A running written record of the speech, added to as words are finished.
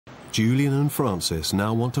Julian and Francis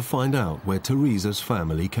now want to find out where Teresa's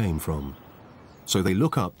family came from. So they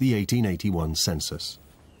look up the 1881 census.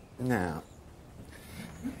 Now,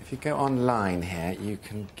 if you go online here, you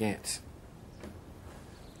can get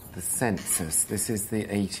the census. This is the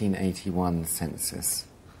 1881 census.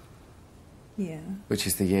 Yeah. Which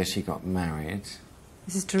is the year she got married.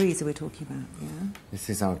 This is Teresa we're talking about, yeah? This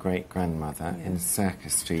is our great-grandmother in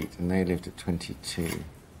Circus Street, and they lived at 22.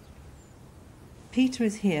 Peter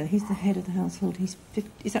is here. He's the head of the household. He's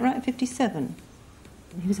is that right? 57.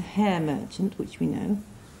 He was a hair merchant, which we know.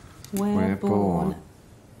 We're born.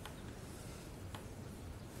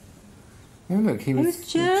 Oh, look, he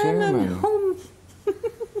was German. Oh.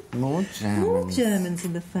 More Germans. More Germans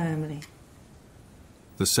in the family.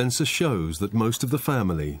 The census shows that most of the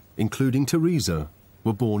family, including Teresa,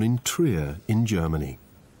 were born in Trier in Germany.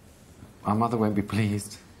 Our mother won't be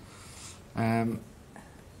pleased.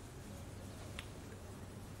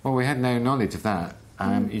 Well, we had no knowledge of that.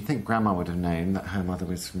 You'd think Grandma would have known that her mother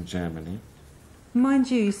was from Germany. Mind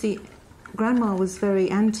you, see, Grandma was very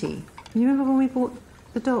anti. You remember when we bought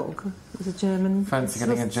the dog? It was a German... Fancy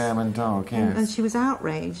getting a German dog, yes. And she was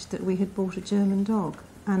outraged that we had bought a German dog.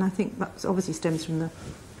 And I think that obviously stems from the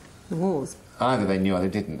wars. Either they knew or they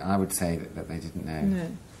didn't. I would say that they didn't know.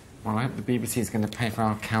 No. Well, I hope the BBC is going to pay for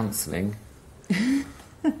our counselling.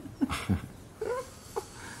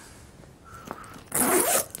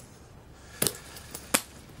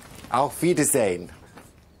 Auf Wiedersehen.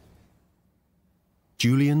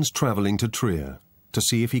 Julian's travelling to Trier to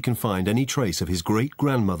see if he can find any trace of his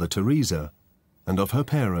great-grandmother Teresa and of her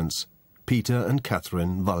parents, Peter and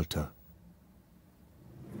Catherine Walter.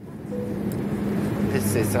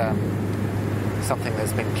 This is something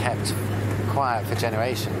that's been kept quiet for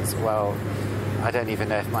generations. Well, I don't even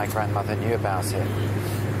know if my grandmother knew about it.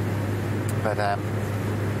 But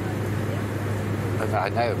I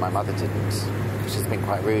know my mother didn't. She's been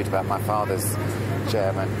quite rude about my father's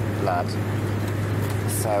German blood.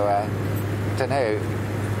 So, I don't know.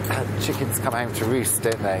 Chickens come home to roost,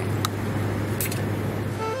 don't they?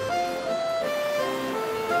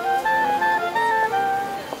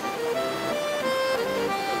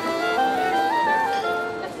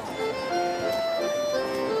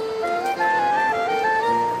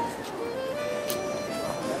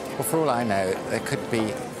 Well, for all I know, I could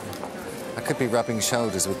be rubbing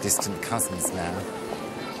shoulders with distant cousins now.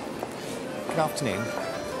 Good afternoon.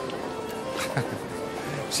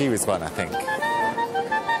 She was one, I think.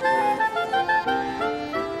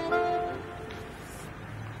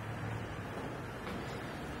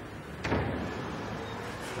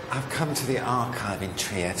 I've come to the archive in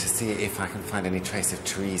Trier to see if I can find any trace of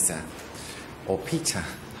Teresa or Peter,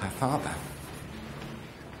 her father.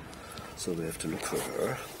 So we have to look for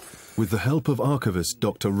her. With the help of archivist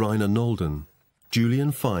Dr. Rainer Nolden,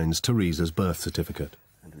 Julian finds Teresa's birth certificate.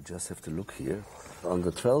 And we just have to look here. On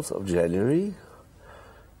the 12th of January,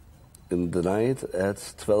 in the night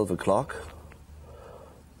at 12 o'clock,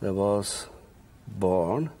 there was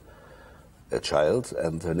born a child,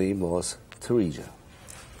 and her name was Teresa.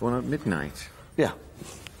 Born at midnight? Yeah.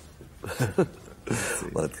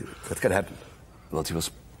 Well, that can happen. Well, she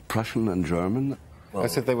was Prussian and German. Well, I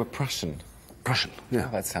said they were Prussian. Prussian, yeah.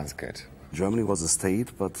 Oh, that sounds good. Germany was a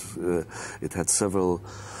state, but it had several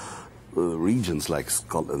regions like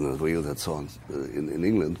Scotland and Wales and so on in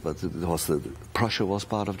England. But it was Prussia was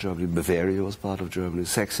part of Germany, Bavaria was part of Germany,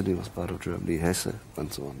 Saxony was part of Germany, Hesse,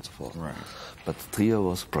 and so on and so forth. Right. But Trier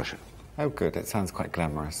was Prussia. Oh, good. It sounds quite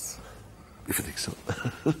glamorous. If you think so.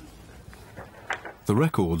 The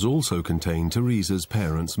records also contain Teresa's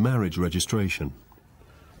parents' marriage registration.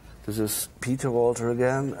 This is Peter Walter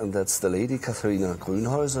again, and that's the lady, Katharina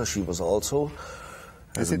Grünhäuser. She was also...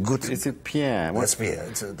 Is it Pierre? That's Pierre.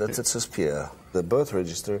 It says Pierre. The birth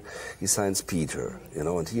register, he signs Peter, you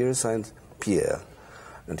know, and here he signed Pierre.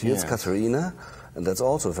 And here's Katharina, and that's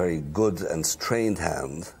also a very good and trained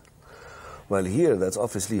hand. While here, that's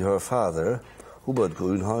obviously her father, Hubert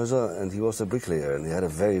Grünhäuser, and he was a bricklayer, and he had a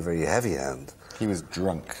very, very heavy hand. He was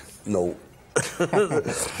drunk. No. Not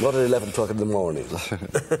at 11 o'clock in the morning.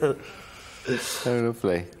 So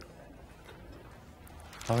lovely.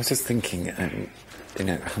 I was just thinking,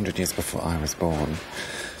 100 years before I was born,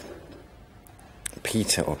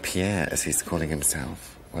 Peter, or Pierre as he's calling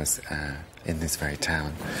himself, was in this very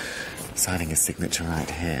town, signing his signature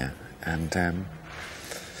right here. And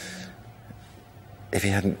if he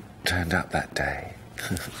hadn't turned up that day,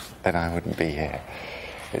 then I wouldn't be here.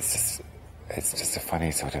 It's just a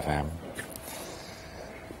funny sort of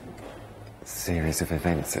series of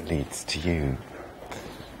events that leads to you.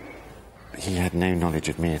 He had no knowledge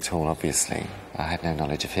of me at all, obviously. I had no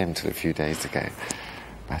knowledge of him till a few days ago.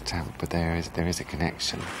 But there is a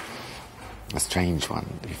connection, a strange one.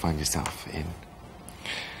 You find yourself in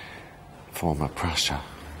former Prussia,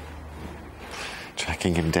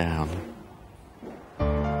 tracking him down.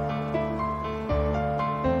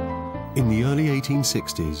 In the early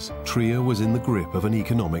 1860s, Trier was in the grip of an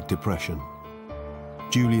economic depression.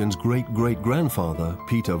 Julian's great-great-grandfather,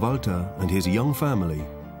 Peter Walter, and his young family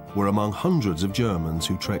were among hundreds of Germans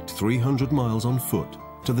who trekked 300 miles on foot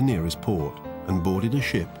to the nearest port and boarded a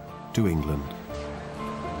ship to England.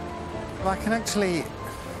 Well, I can actually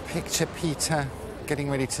picture Peter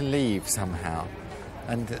getting ready to leave somehow.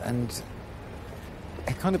 And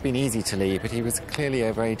it can't have been easy to leave, but he was clearly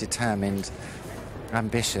a very determined,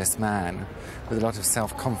 ambitious man with a lot of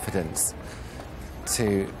self-confidence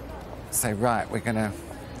to say, right, we're going to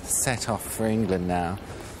set off for England now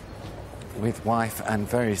with wife and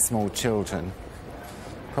very small children,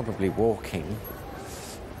 probably walking.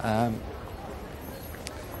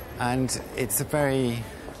 And it's a very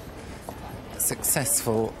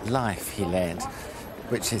successful life he led,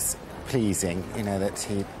 which is pleasing, you know, that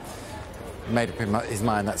he made up his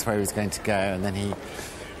mind that's where he was going to go, and then he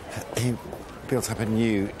built up a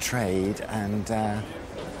new trade and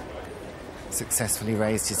successfully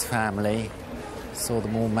raised his family, saw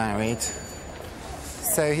them all married.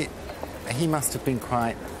 So he must have been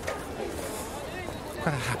quite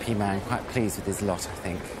a happy man, quite pleased with his lot, I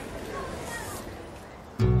think.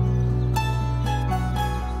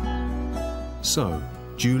 So,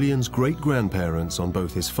 Julian's great-grandparents on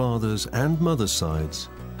both his father's and mother's sides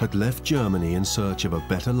had left Germany in search of a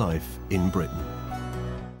better life in Britain.